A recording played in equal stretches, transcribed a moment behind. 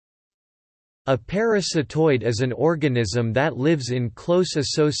A parasitoid is an organism that lives in close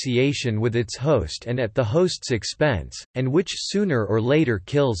association with its host and at the host's expense, and which sooner or later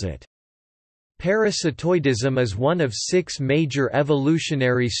kills it. Parasitoidism is one of 6 major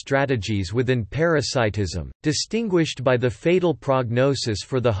evolutionary strategies within parasitism, distinguished by the fatal prognosis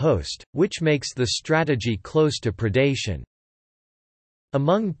for the host, which makes the strategy close to predation.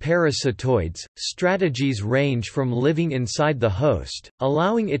 Among parasitoids, strategies range from living inside the host,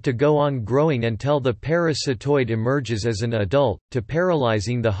 allowing it to go on growing until the parasitoid emerges as an adult, to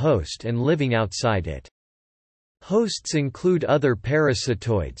paralyzing the host and living outside it. Hosts include other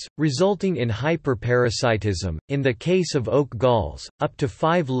parasitoids, resulting in hyperparasitism. In the case of oak galls, up to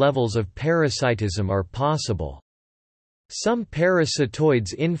 5 levels of parasitism are possible. Some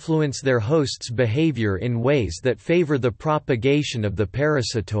parasitoids influence their host's behavior in ways that favor the propagation of the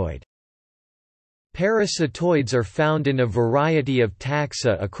parasitoid. Parasitoids are found in a variety of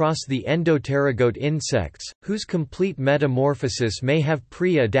taxa across the endopterygote insects, whose complete metamorphosis may have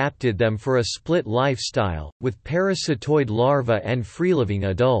pre-adapted them for a split lifestyle, with parasitoid larvae and free-living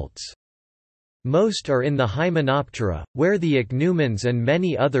adults. Most are in the Hymenoptera, where the ichneumons and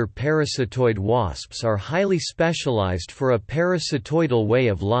many other parasitoid wasps are highly specialized for a parasitoidal way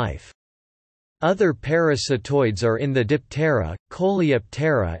of life. Other parasitoids are in the Diptera,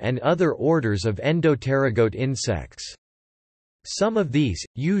 Coleoptera and other orders of endopterygote insects. Some of these,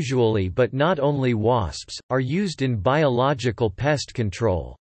 usually but not only wasps, are used in biological pest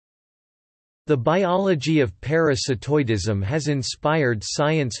control. The biology of parasitoidism has inspired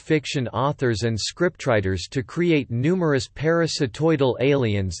science fiction authors and scriptwriters to create numerous parasitoidal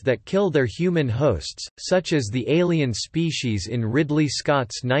aliens that kill their human hosts, such as the alien species in Ridley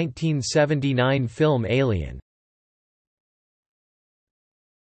Scott's 1979 film Alien.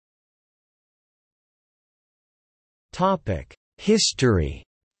 History.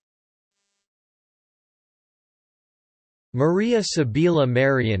 Maria Sibylla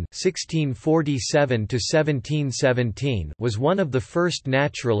Merian (1647–1717) was one of the first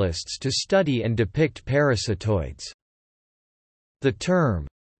naturalists to study and depict parasitoids. The term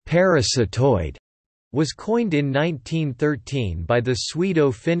parasitoid was coined in 1913 by the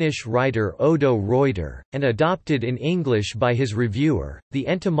Swedo-Finnish writer Odo Reuter, and adopted in English by his reviewer, the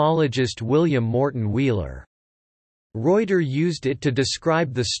entomologist William Morton Wheeler. Reuter used it to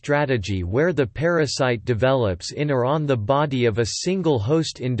describe the strategy where the parasite develops in or on the body of a single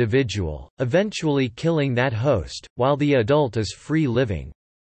host individual, eventually killing that host, while the adult is free-living.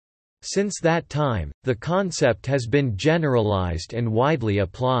 Since that time, the concept has been generalized and widely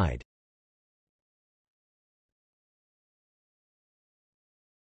applied.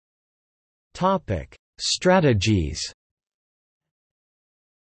 Strategies.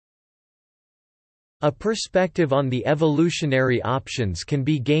 A perspective on the evolutionary options can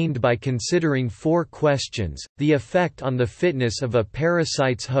be gained by considering 4 questions: the effect on the fitness of a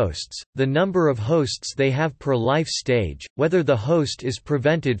parasite's hosts, the number of hosts they have per life stage, whether the host is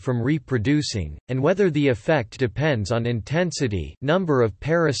prevented from reproducing, and whether the effect depends on intensity, number of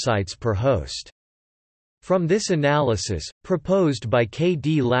parasites per host. From this analysis, proposed by K.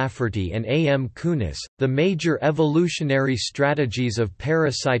 D. Lafferty and A. M. Kunis, the major evolutionary strategies of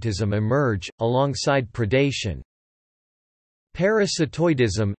parasitism emerge, alongside predation.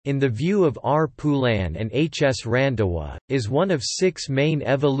 Parasitoidism, in the view of R. Poulan and H. S. Randhawa, is one of 6 main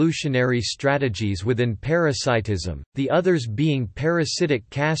evolutionary strategies within parasitism, the others being parasitic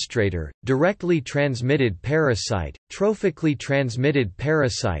castrator, directly transmitted parasite, trophically transmitted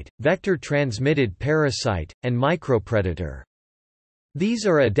parasite, vector-transmitted parasite, and micropredator. These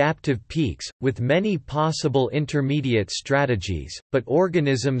are adaptive peaks, with many possible intermediate strategies, but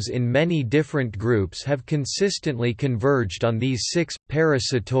organisms in many different groups have consistently converged on these 6.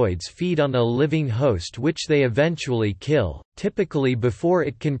 Parasitoids feed on a living host which they eventually kill, typically before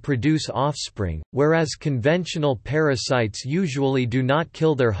it can produce offspring, whereas conventional parasites usually do not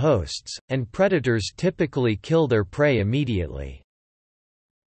kill their hosts, and predators typically kill their prey immediately.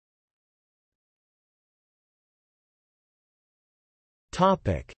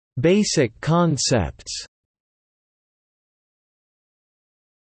 Basic concepts.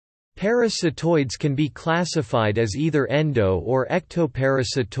 Parasitoids can be classified as either endo- or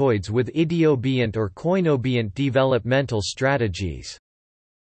ectoparasitoids with idiobiont or koinobiont developmental strategies.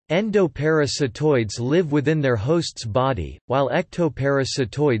 Endoparasitoids live within their host's body, while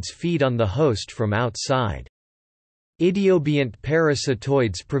ectoparasitoids feed on the host from outside. Idiobiont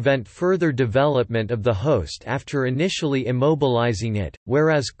parasitoids prevent further development of the host after initially immobilizing it,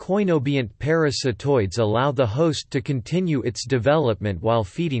 whereas koinobiont parasitoids allow the host to continue its development while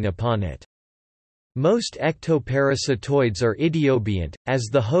feeding upon it. Most ectoparasitoids are idiobient, as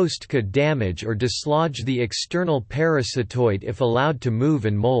the host could damage or dislodge the external parasitoid if allowed to move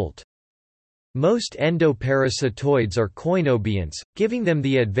and molt. Most endoparasitoids are koinobionts, giving them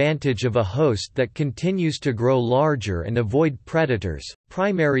the advantage of a host that continues to grow larger and avoid predators.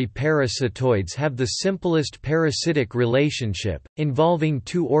 Primary parasitoids have the simplest parasitic relationship, involving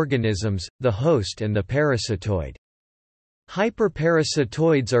two organisms, the host and the parasitoid.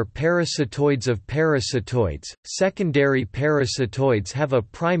 Hyperparasitoids are parasitoids of parasitoids. Secondary parasitoids have a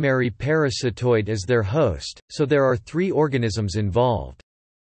primary parasitoid as their host, so there are three organisms involved.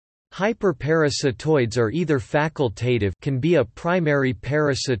 Hyperparasitoids are either facultative, can be a primary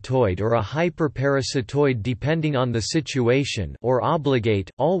parasitoid or a hyperparasitoid depending on the situation, or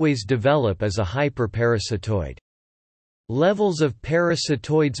obligate, always develop as a hyperparasitoid. Levels of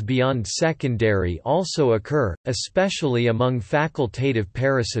parasitoids beyond secondary also occur, especially among facultative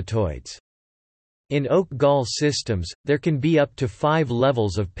parasitoids. In oak gall systems, there can be up to 5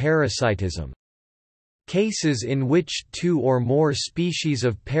 levels of parasitism. Cases in which 2 or more species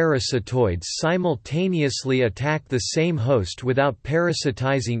of parasitoids simultaneously attack the same host without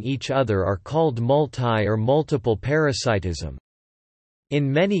parasitizing each other are called multi- or multiple parasitism. In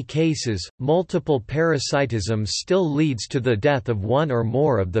many cases, multiple parasitism still leads to the death of one or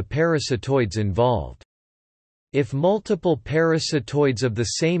more of the parasitoids involved. If multiple parasitoids of the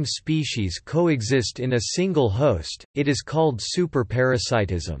same species coexist in a single host, it is called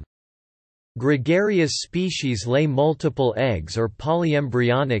superparasitism. Gregarious species lay multiple eggs or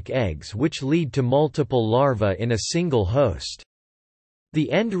polyembryonic eggs which lead to multiple larvae in a single host. The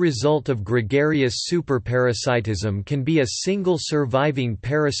end result of gregarious superparasitism can be a single surviving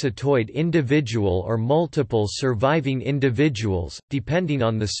parasitoid individual or multiple surviving individuals, depending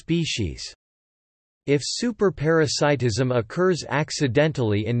on the species. If superparasitism occurs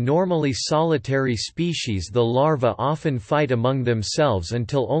accidentally in normally solitary species, the larvae often fight among themselves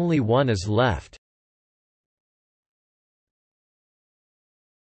until only one is left.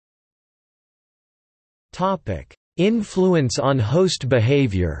 Topic: Influence on host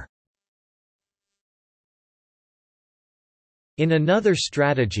behavior. In another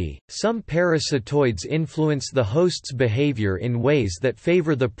strategy, some parasitoids influence the host's behavior in ways that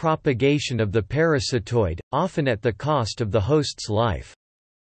favor the propagation of the parasitoid, often at the cost of the host's life.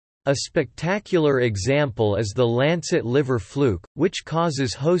 A spectacular example is the lancet liver fluke, which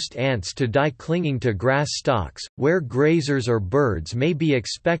causes host ants to die clinging to grass stalks, where grazers or birds may be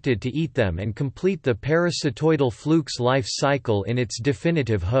expected to eat them and complete the parasitoidal fluke's life cycle in its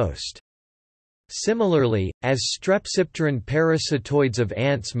definitive host. Similarly, as strepsipteran parasitoids of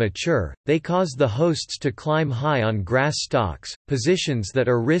ants mature, they cause the hosts to climb high on grass stalks, positions that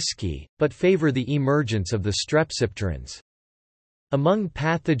are risky, but favor the emergence of the strepsipterans. Among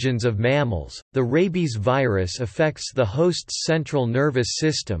pathogens of mammals, the rabies virus affects the host's central nervous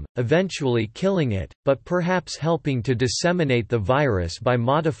system, eventually killing it, but perhaps helping to disseminate the virus by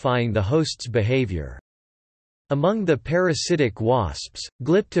modifying the host's behavior. Among the parasitic wasps,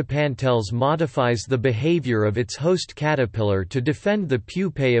 Glyptopantels modifies the behavior of its host caterpillar to defend the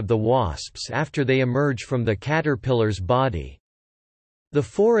pupae of the wasps after they emerge from the caterpillar's body. The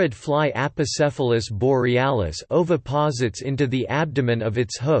phorid fly Apocephalus borealis oviposits into the abdomen of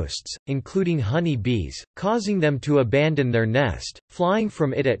its hosts, including honey bees, causing them to abandon their nest, flying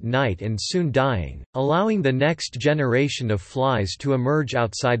from it at night and soon dying, allowing the next generation of flies to emerge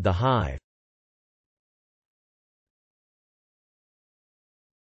outside the hive.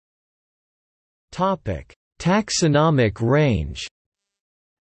 Taxonomic range.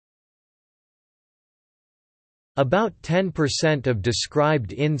 About 10% of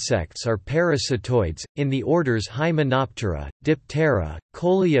described insects are parasitoids, in the orders Hymenoptera, Diptera,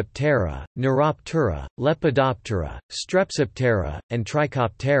 Coleoptera, Neuroptera, Lepidoptera, Strepsiptera, and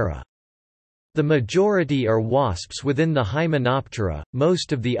Trichoptera. The majority are wasps within the Hymenoptera,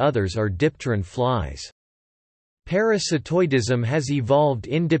 most of the others are dipteran flies. Parasitoidism has evolved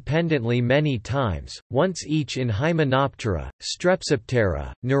independently many times, once each in Hymenoptera,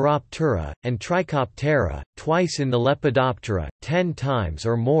 Strepsiptera, Neuroptera, and Trichoptera, twice in the Lepidoptera, 10 times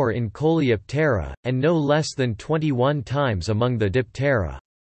or more in Coleoptera, and no less than 21 times among the Diptera.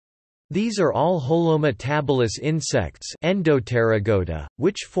 These are all holometabolous insects Endopterygota,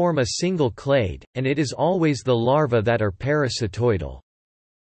 which form a single clade, and it is always the larvae that are parasitoidal.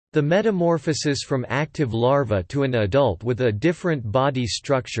 The metamorphosis from active larva to an adult with a different body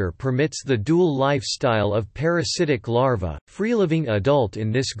structure permits the dual lifestyle of parasitic larva, free-living adult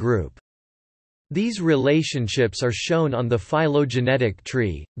in this group. These relationships are shown on the phylogenetic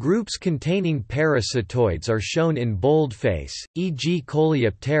tree. Groups containing parasitoids are shown in boldface, e.g.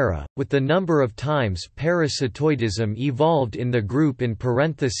 Koinobiont, with the number of times parasitoidism evolved in the group in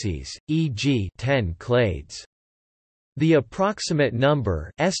parentheses, e.g. 10 clades. The approximate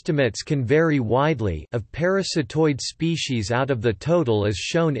number, estimates can vary widely, of parasitoid species out of the total is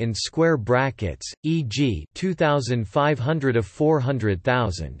shown in square brackets, e.g. 2,500 of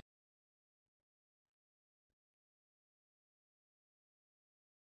 400,000.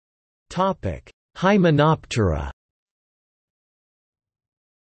 Hymenoptera.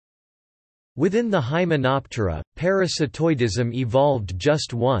 Within the Hymenoptera, parasitoidism evolved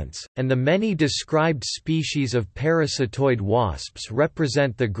just once, and the many described species of parasitoid wasps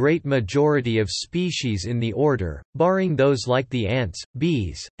represent the great majority of species in the order, barring those like the ants,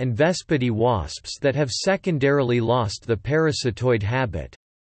 bees, and Vespidae wasps that have secondarily lost the parasitoid habit.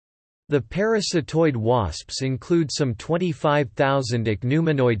 The parasitoid wasps include some 25,000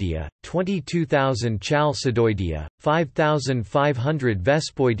 Ichneumonidae, 22,000 Chalcidoidea, 5,500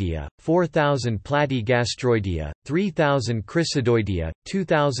 Vespoidea, 4,000 Platygastroidea, 3,000 Chrysidoidea,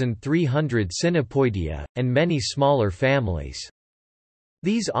 2,300 Cynipoidea, and many smaller families.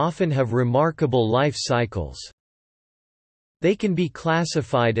 These often have remarkable life cycles. They can be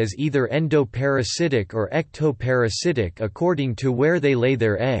classified as either endoparasitic or ectoparasitic according to where they lay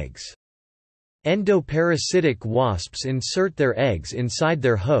their eggs. Endoparasitic wasps insert their eggs inside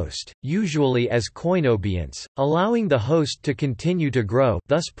their host, usually as koinobionts, allowing the host to continue to grow,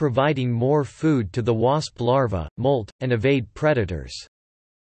 thus providing more food to the wasp larva, molt, and evade predators.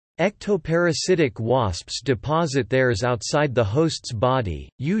 Ectoparasitic wasps deposit theirs outside the host's body,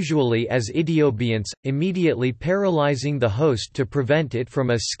 usually as idiobionts, immediately paralyzing the host to prevent it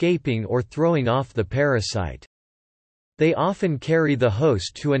from escaping or throwing off the parasite. They often carry the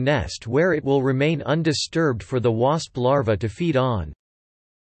host to a nest where it will remain undisturbed for the wasp larva to feed on.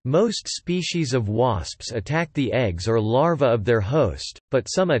 Most species of wasps attack the eggs or larvae of their host, but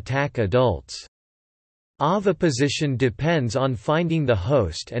some attack adults. Oviposition depends on finding the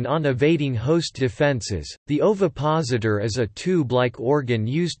host and on evading host defenses. The ovipositor is a tube-like organ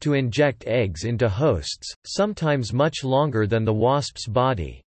used to inject eggs into hosts, sometimes much longer than the wasp's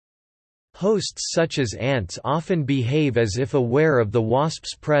body. Hosts such as ants often behave as if aware of the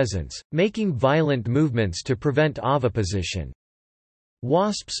wasp's presence, making violent movements to prevent oviposition.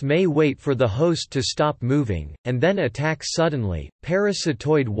 Wasps may wait for the host to stop moving, and then attack suddenly.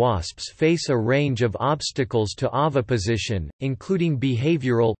 Parasitoid wasps face a range of obstacles to oviposition, including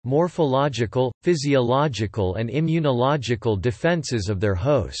behavioral, morphological, physiological, and immunological defenses of their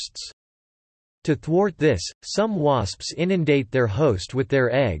hosts. To thwart this, some wasps inundate their host with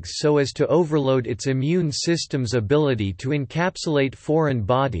their eggs so as to overload its immune system's ability to encapsulate foreign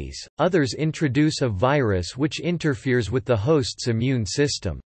bodies, others introduce a virus which interferes with the host's immune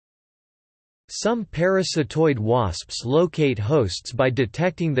system. Some parasitoid wasps locate hosts by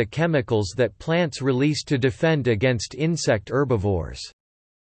detecting the chemicals that plants release to defend against insect herbivores.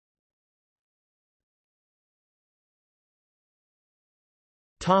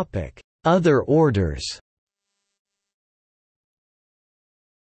 Other orders.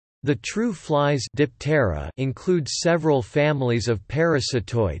 The true flies Diptera include several families of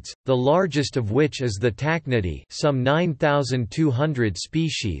parasitoids, the largest of which is the Tachnidai, some 9,200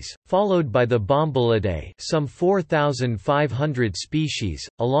 species, followed by the Bombylidae, some 4,500 species,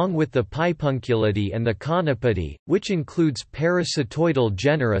 along with the Pipunculidae and the Conopidae, which includes parasitoidal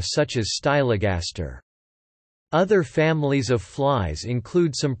genera such as Stylogaster. Other families of flies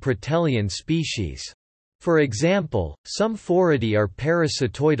include some Protelian species. For example, some Phoridae are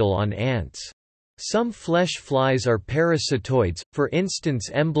parasitoidal on ants. Some flesh flies are parasitoids, for instance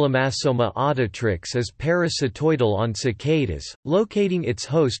Emblemasoma auditrix is parasitoidal on cicadas, locating its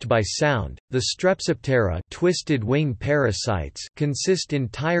host by sound. The Strepsiptera twisted wing parasites consist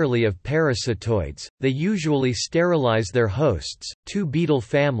entirely of parasitoids. They usually sterilize their hosts. Two beetle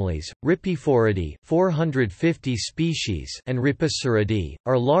families, Rhipiphoridae 450 species and Rhipiceridae,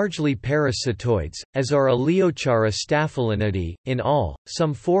 are largely parasitoids, as are Aleochara staphylinidae. In all,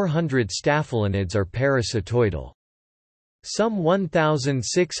 some 400 staphylinids are parasitoidal. Some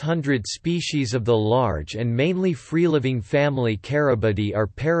 1,600 species of the large and mainly free-living family Carabidae are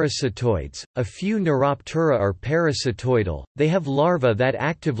parasitoids. A few Neuroptera are parasitoidal. They have larvae that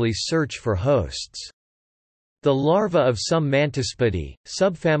actively search for hosts. The larvae of some Mantispidae,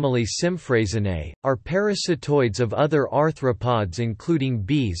 subfamily Symphrazinae, are parasitoids of other arthropods including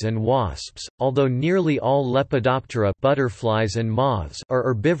bees and wasps. Although nearly all Lepidoptera, butterflies and moths, are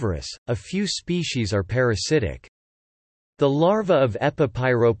herbivorous, a few species are parasitic. The larvae of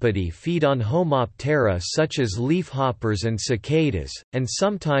Epipyropody feed on Hymenoptera such as leafhoppers and cicadas, and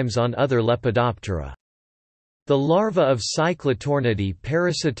sometimes on other Lepidoptera. The larvae of Cyclotornidae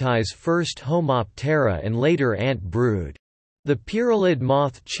parasitize first Hymenoptera and later ant brood. The pyralid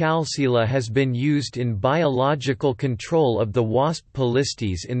moth Chalcela has been used in biological control of the wasp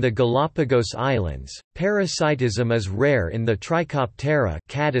Polistes in the Galapagos Islands. Parasitism is rare in the Trichoptera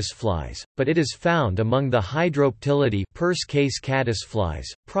caddisflies, but it is found among the Hydroptylidae purse-case caddisflies,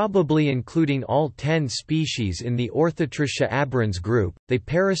 probably including all 10 species in the Orthotricha aberrans group. They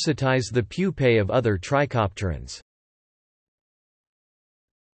parasitize the pupae of other trichopterans.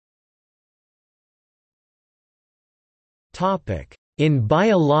 In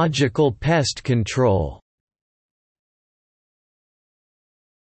biological pest control.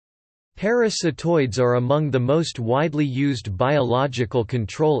 Parasitoids are among the most widely used biological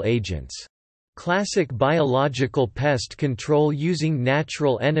control agents. Classic biological pest control using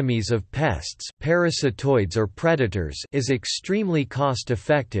natural enemies of pests, parasitoids or predators, is extremely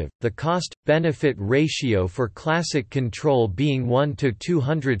cost-effective, the cost-benefit ratio for classic control being 1 to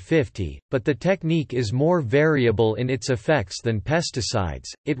 250, but the technique is more variable in its effects than pesticides,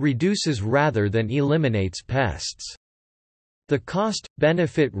 it reduces rather than eliminates pests. The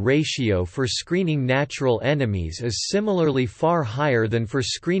cost-benefit ratio for screening natural enemies is similarly far higher than for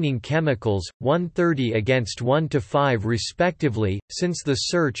screening chemicals, 130 against 1 to 5 respectively, since the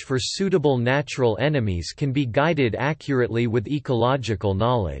search for suitable natural enemies can be guided accurately with ecological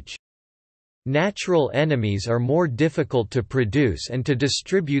knowledge. Natural enemies are more difficult to produce and to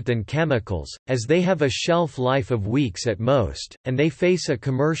distribute than chemicals, as they have a shelf life of weeks at most, and they face a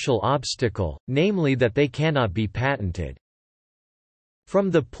commercial obstacle, namely that they cannot be patented. From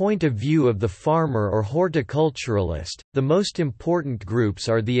the point of view of the farmer or horticulturalist, the most important groups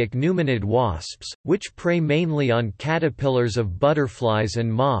are the ichneumoniid wasps, which prey mainly on caterpillars of butterflies and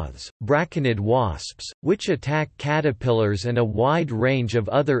moths, braconid wasps, which attack caterpillars and a wide range of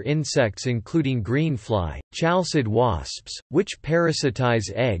other insects including greenfly, chalcid wasps, which parasitize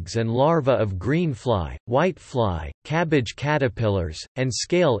eggs and larvae of greenfly, whitefly, cabbage caterpillars, and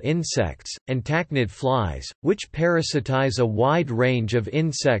scale insects, and tachnid flies, which parasitize a wide range of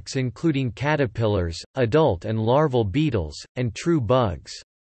insects including caterpillars, adult and larval beetles, and true bugs.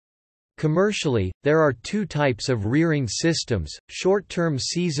 Commercially, there are two types of rearing systems, short-term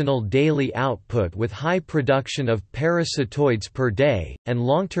seasonal daily output with high production of parasitoids per day, and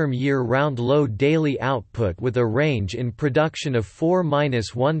long-term year-round low daily output with a range in production of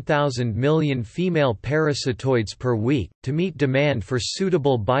 4–1,000 million female parasitoids per week, to meet demand for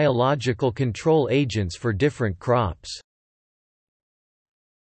suitable biological control agents for different crops.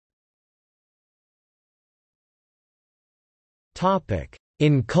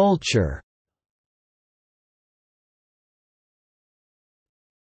 In culture.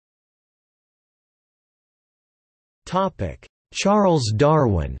 Charles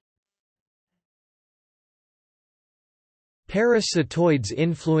Darwin. Parasitoids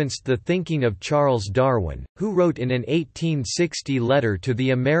influenced the thinking of Charles Darwin, who wrote in an 1860 letter to the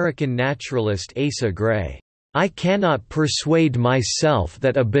American naturalist Asa Gray, "I cannot persuade myself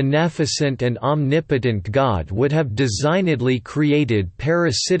that a beneficent and omnipotent God would have designedly created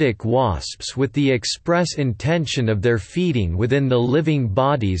parasitic wasps with the express intention of their feeding within the living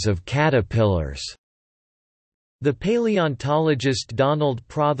bodies of caterpillars." The paleontologist Donald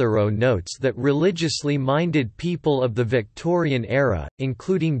Prothero notes that religiously minded people of the Victorian era,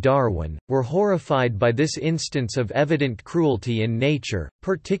 including Darwin, were horrified by this instance of evident cruelty in nature,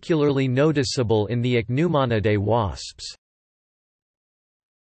 particularly noticeable in the Ichneumonidae wasps.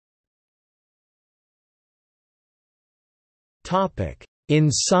 In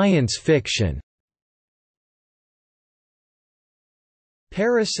science fiction.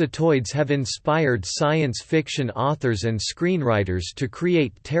 Parasitoids have inspired science fiction authors and screenwriters to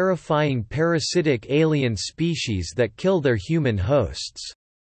create terrifying parasitic alien species that kill their human hosts.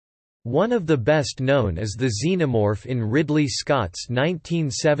 One of the best known is the xenomorph in Ridley Scott's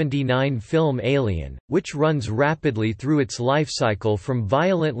 1979 film Alien, which runs rapidly through its life cycle from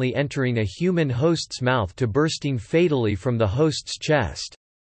violently entering a human host's mouth to bursting fatally from the host's chest.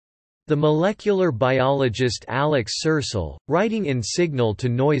 The molecular biologist Alex Sersel, writing in Signal to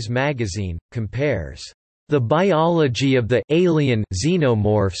Noise magazine, compares the biology of the alien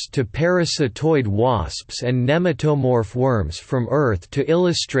xenomorphs to parasitoid wasps and nematomorph worms from Earth to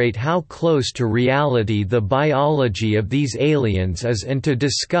illustrate how close to reality the biology of these aliens is and to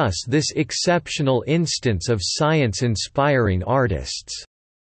discuss this exceptional instance of science inspiring artists.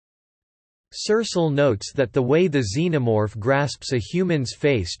 Searle notes that the way the xenomorph grasps a human's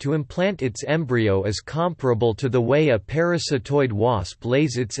face to implant its embryo is comparable to the way a parasitoid wasp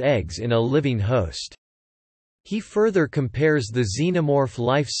lays its eggs in a living host. He further compares the xenomorph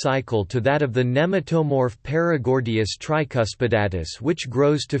life cycle to that of the nematomorph Paragordius tricuspidatus, which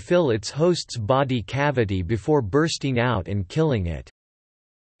grows to fill its host's body cavity before bursting out and killing it.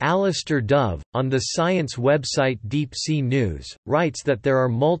 Alistair Dove, on the science website Deep Sea News, writes that there are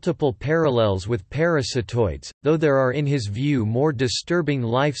multiple parallels with parasitoids, though there are in his view more disturbing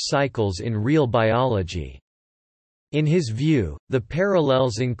life cycles in real biology. In his view, the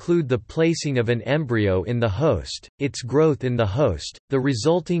parallels include the placing of an embryo in the host, its growth in the host, the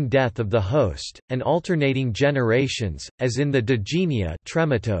resulting death of the host, and alternating generations, as in the Digenea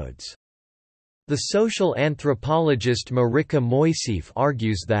trematodes. The social anthropologist Marika Moiseeff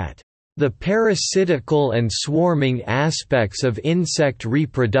argues that the parasitical and swarming aspects of insect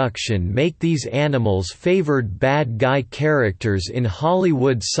reproduction make these animals favored bad guy characters in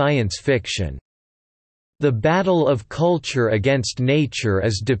Hollywood science fiction. The battle of culture against nature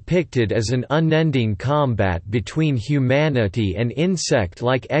is depicted as an unending combat between humanity and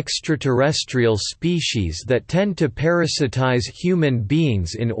insect-like extraterrestrial species that tend to parasitize human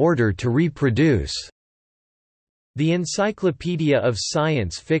beings in order to reproduce. The Encyclopedia of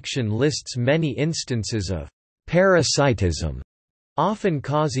Science Fiction lists many instances of parasitism, often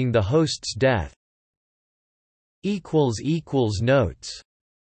causing the host's death. Notes